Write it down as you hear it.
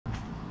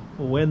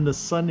when the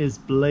sun is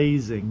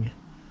blazing,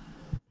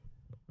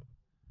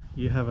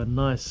 you have a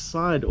nice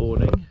side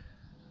awning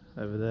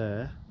over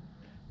there,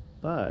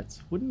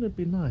 but wouldn't it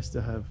be nice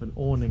to have an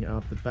awning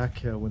out the back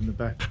here when the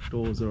back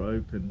doors are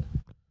open?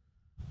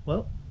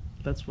 Well,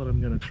 that's what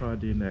I'm going to try to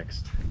do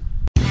next.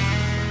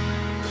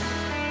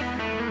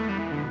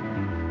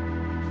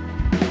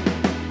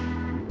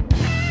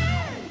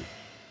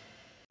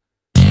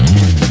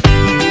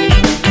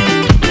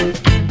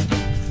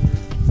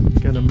 I'm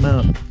going to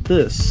mount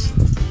this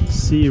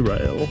sea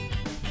rail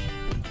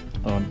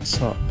on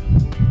top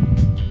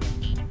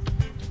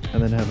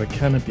and then have a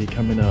canopy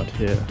coming out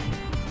here.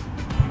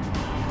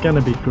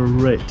 Gonna be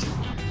great.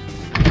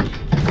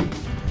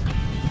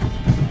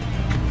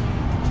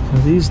 So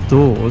these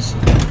doors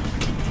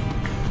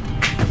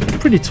are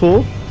pretty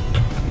tall.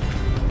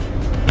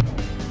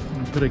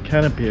 I'll put a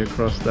canopy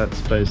across that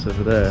space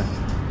over there,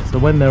 so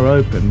when they're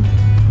open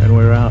and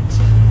we're out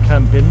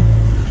camping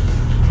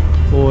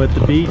or at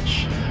the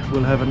beach,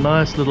 we'll have a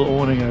nice little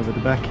awning over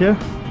the back here,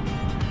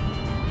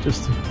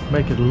 just to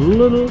make it a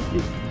little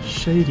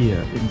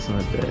shadier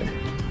inside there.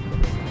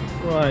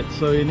 Right,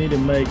 so you need to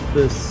make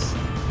this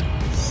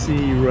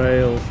sea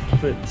rail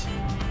fit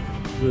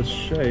the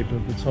shape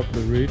of the top of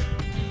the roof.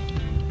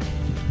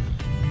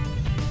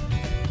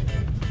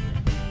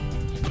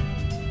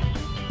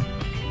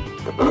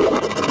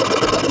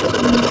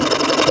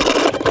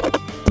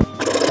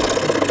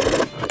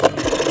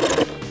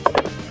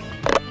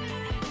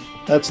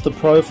 That's the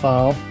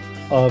profile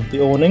of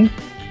the awning.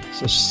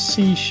 It's a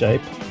C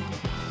shape,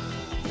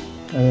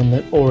 and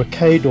then or a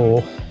K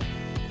door.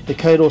 The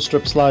K door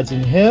strip slides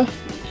in here,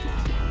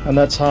 and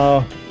that's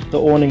how the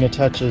awning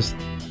attaches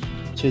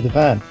to the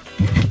van.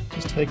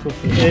 Just take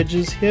off the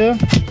edges here,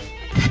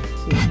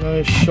 so there's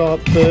no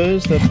sharp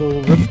burrs that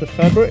will rip the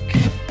fabric.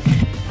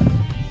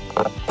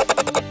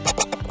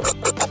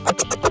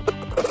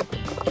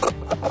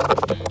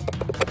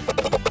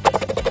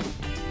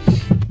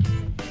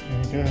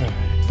 There we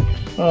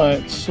go.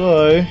 Alright,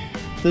 so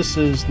this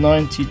is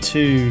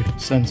 92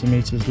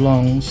 centimeters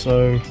long,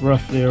 so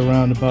roughly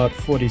around about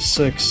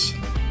 46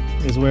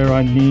 is where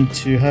I need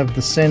to have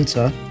the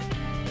center.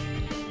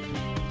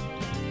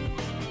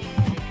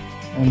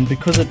 And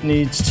because it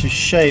needs to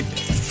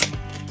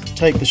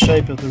take the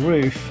shape of the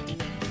roof,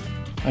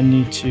 I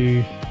need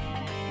to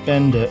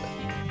bend it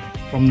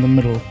from the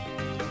middle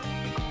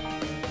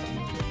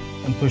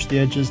and push the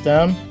edges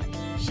down.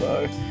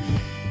 So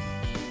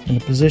I'm going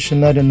to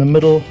position that in the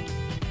middle,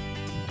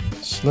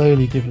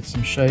 slowly give it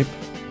some shape.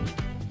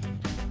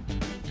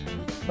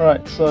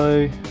 Alright,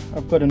 so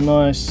I've got a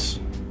nice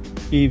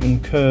even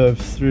curve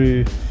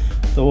through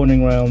the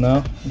awning rail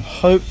now, and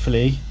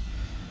hopefully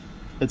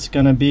it's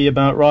going to be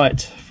about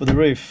right for the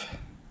roof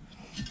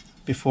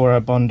before I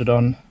bond it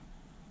on.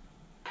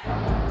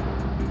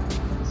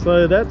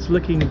 So that's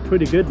looking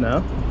pretty good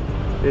now.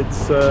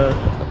 It's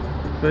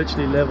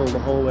virtually level the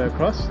whole way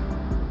across.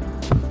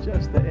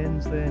 Just the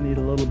ends there need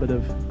a little bit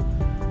of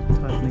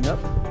tightening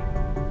up,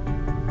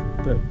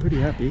 but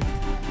pretty happy. You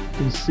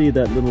can see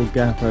that little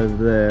gap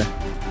over there,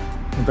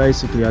 and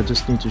basically I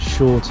just need to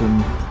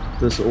shorten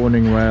this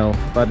awning rail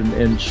about an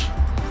inch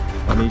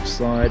on each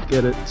side,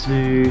 get it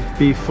to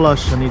be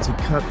flush. I need to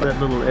cut that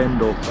little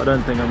end off. I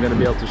don't think I'm going to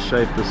be able to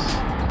shape this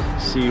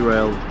sea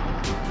rail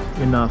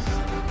enough,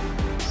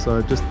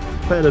 so just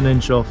about an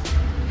inch off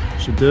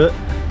should do it.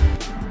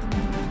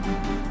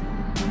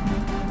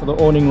 Well,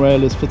 the awning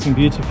rail is fitting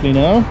beautifully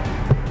now.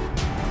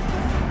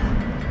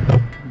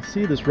 You can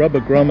see this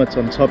rubber grommet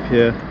on top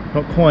here.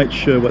 Not quite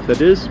sure what that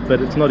is,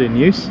 but it's not in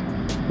use.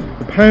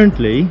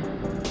 Apparently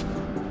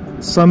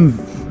some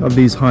of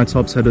these high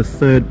tops had a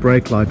third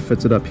brake light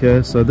fitted up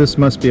here, so this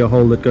must be a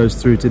hole that goes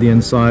through to the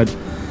inside.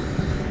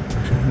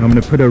 I'm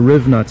going to put a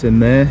riv nut in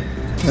there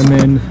and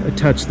then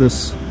attach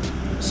this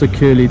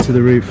securely to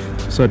the roof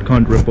so it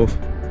can't rip off.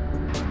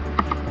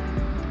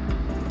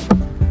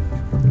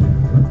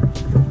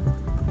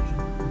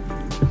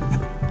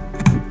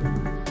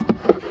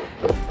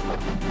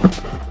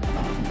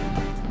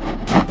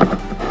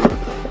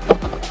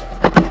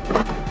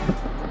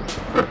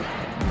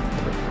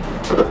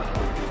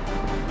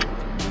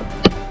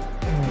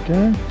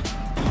 Okay.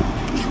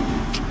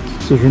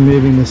 This is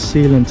removing the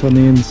sealant on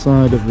the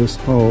inside of this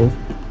hole.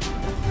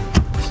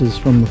 This is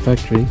from the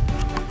factory,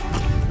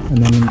 and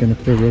then I'm going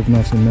to put a riv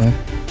nut in there.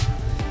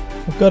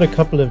 I've got a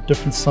couple of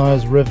different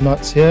size riv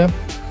nuts here,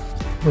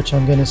 which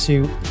I'm going to see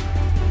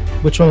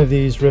which one of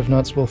these riv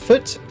nuts will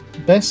fit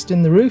best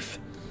in the roof,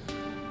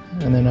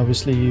 and then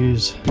obviously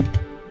use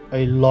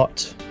a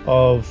lot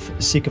of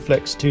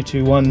Sikaflex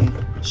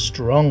 221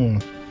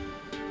 strong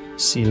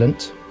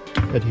sealant,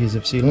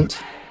 adhesive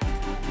sealant.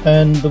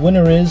 And the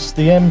winner is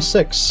the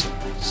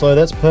M6, so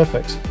that's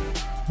perfect.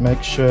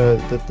 Make sure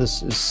that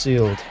this is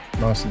sealed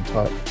nice and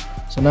tight.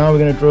 So now we're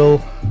going to drill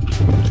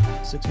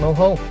 6mm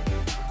hole.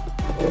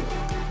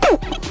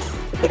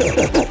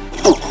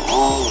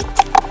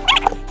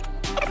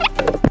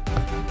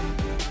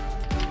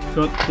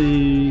 Got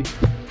the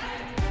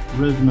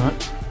riv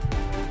nut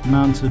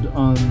mounted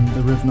on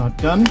the riv nut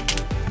gun.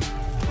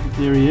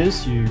 there he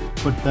is. You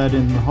put that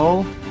in the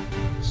hole,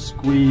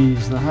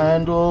 squeeze the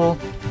handle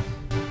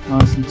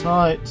nice and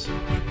tight,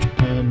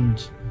 and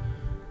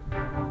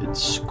it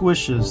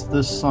squishes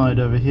this side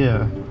over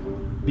here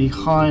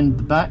behind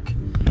the back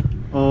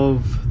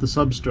of the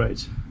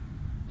substrate.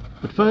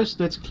 But first,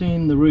 let's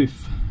clean the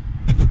roof.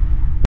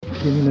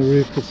 Cleaning the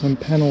roof with some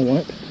panel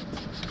wipe.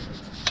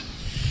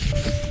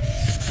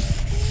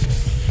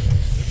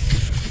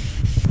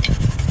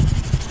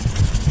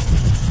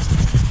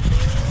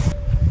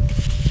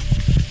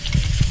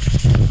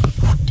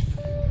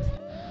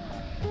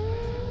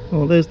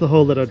 Well, there's the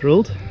hole that I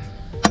drilled.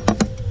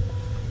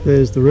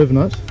 There's the riv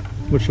nut,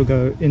 which will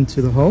go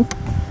into the hole,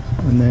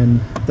 and then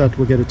that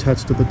will get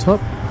attached to the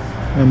top,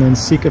 and then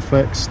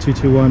Sikaflex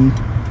 221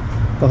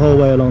 the whole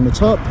way along the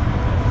top,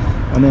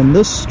 and then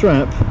this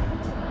strap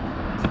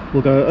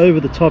will go over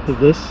the top of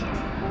this,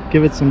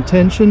 give it some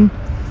tension,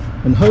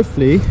 and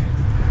hopefully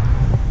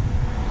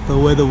the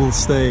weather will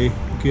stay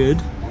good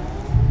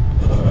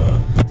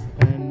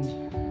and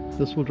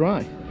this will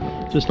dry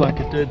just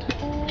like it did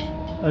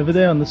over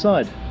there on the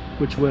side,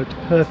 which worked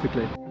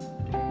perfectly.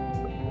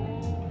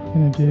 What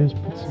I'm going to do is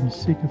put some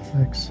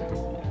Sikaflex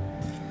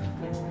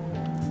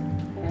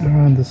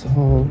around this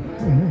hole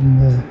and in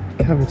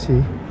the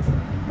cavity,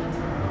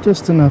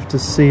 just enough to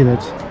seal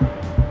it.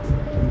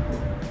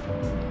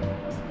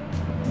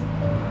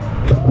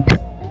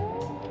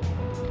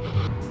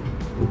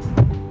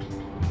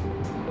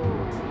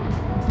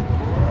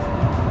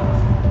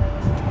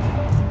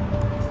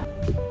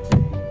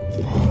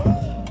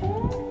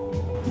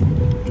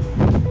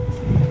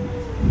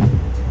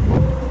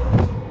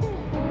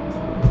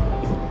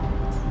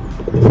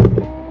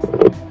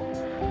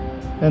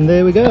 And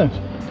there we go.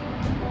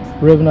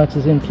 Riv nut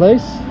is in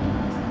place.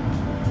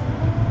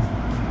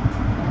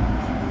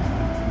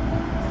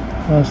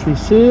 Nicely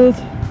sealed.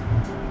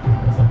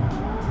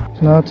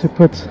 Now to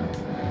put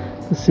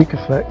the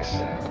Sikaflex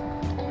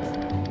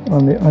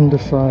on the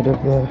underside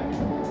of the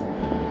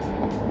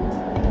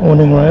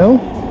awning rail.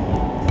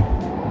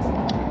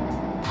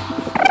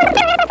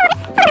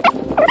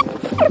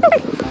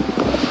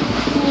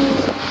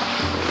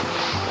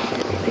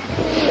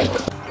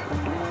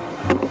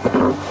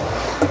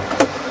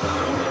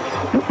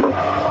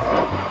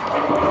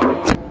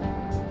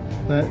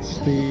 That's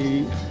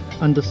the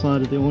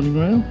underside of the awning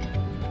rail,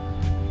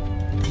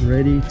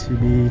 ready to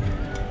be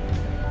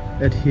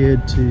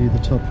adhered to the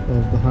top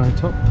of the high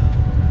top.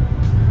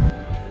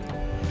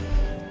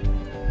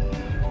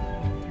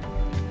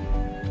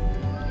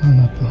 Line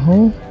up the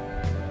hole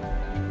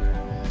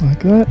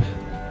like that.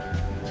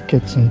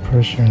 Get some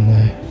pressure in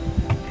there.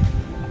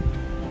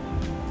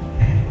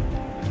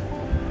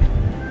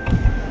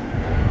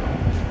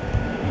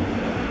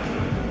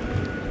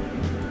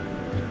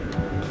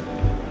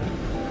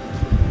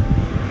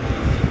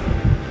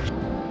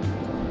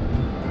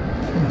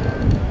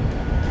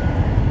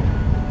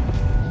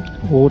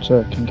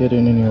 Water can get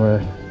in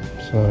anywhere,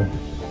 so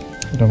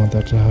I don't want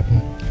that to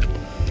happen.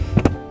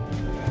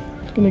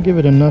 Just going to give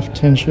it enough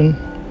tension.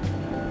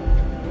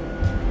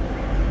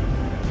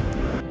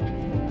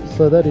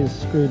 So that is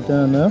screwed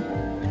down now.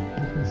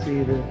 You can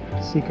see the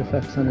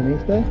Sikaflex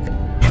underneath there,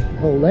 the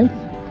whole length.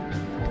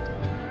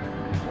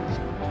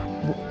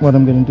 What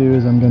I'm going to do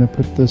is I'm going to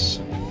put this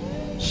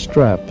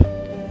strap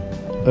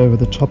over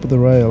the top of the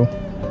rail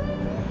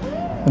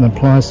and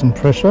apply some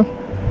pressure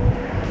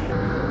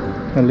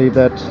and leave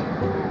that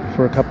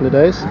for a couple of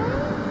days.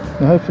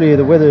 Now hopefully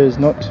the weather is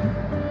not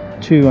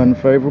too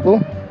unfavorable.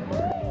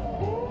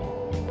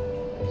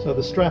 So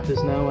the strap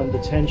is now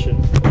under tension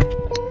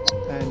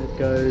and it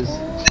goes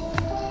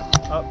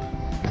up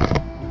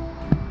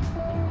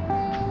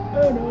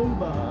and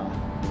over.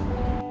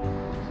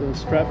 So the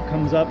strap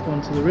comes up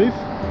onto the roof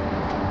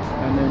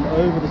and then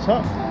over the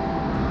top,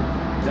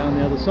 down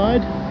the other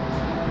side.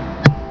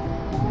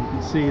 You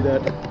can see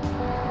that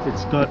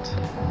it's got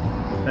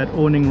that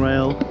awning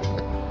rail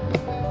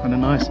and a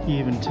nice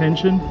even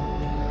tension.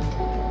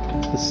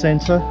 The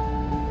center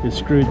is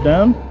screwed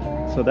down,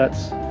 so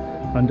that's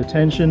under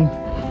tension,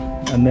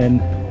 and then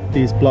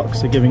these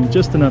blocks are giving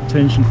just enough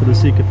tension for the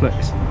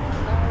Sikaflex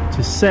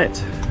to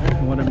set.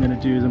 And what I'm going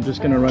to do is I'm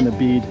just going to run a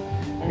bead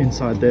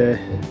inside there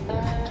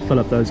to fill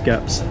up those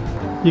gaps.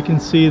 You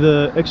can see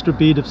the extra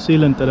bead of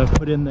sealant that I've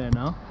put in there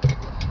now,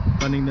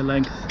 running the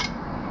length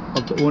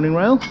of the awning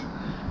rail.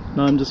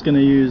 Now I'm just going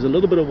to use a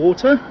little bit of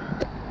water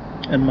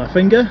and my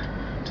finger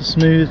to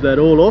smooth that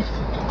all off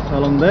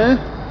along there.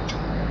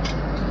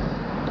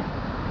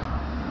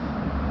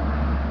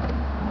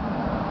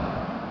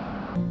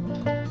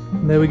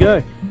 And there we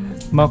go,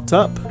 mocked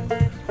up.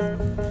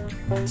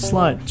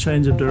 Slight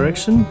change of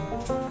direction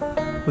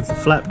with the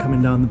flap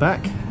coming down the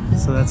back,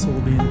 so that's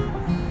all been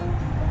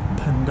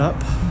pinned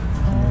up,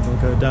 and then it'll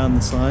go down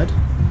the side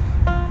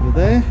over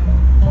there,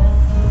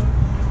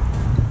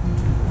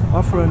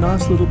 offer a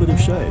nice little bit of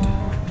shade.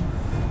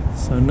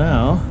 So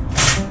now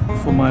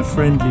for my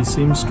friendly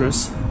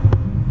seamstress,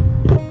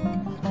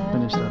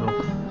 finish that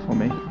off for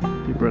me,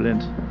 be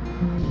brilliant.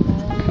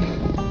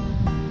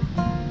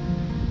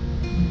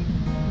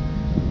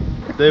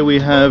 There we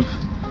have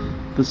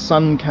the the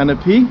sun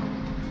canopy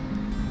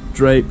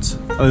draped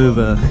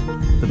over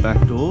the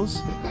back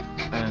doors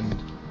and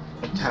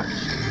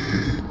attached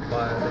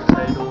by the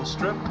K-door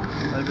strip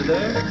over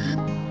there.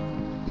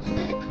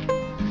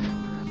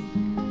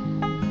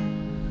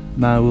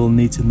 Now we'll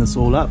neaten this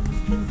all up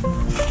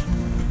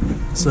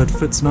so it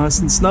fits nice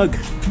and snug,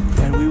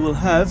 and we will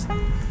have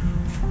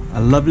a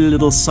lovely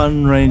little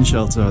sun rain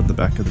shelter at the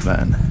back of the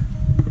van.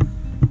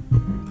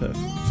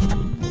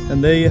 Perfect.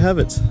 And there you have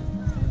it.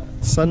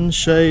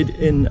 Sunshade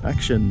in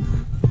action.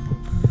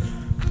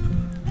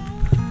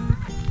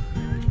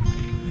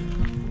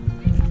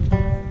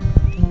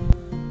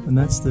 And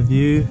that's the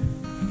view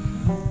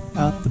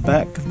out the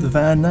back of the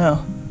van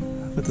now,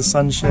 with the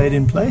sunshade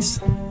in place.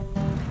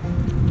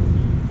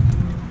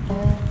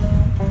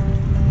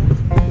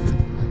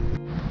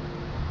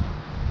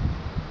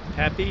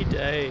 Happy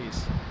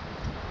days.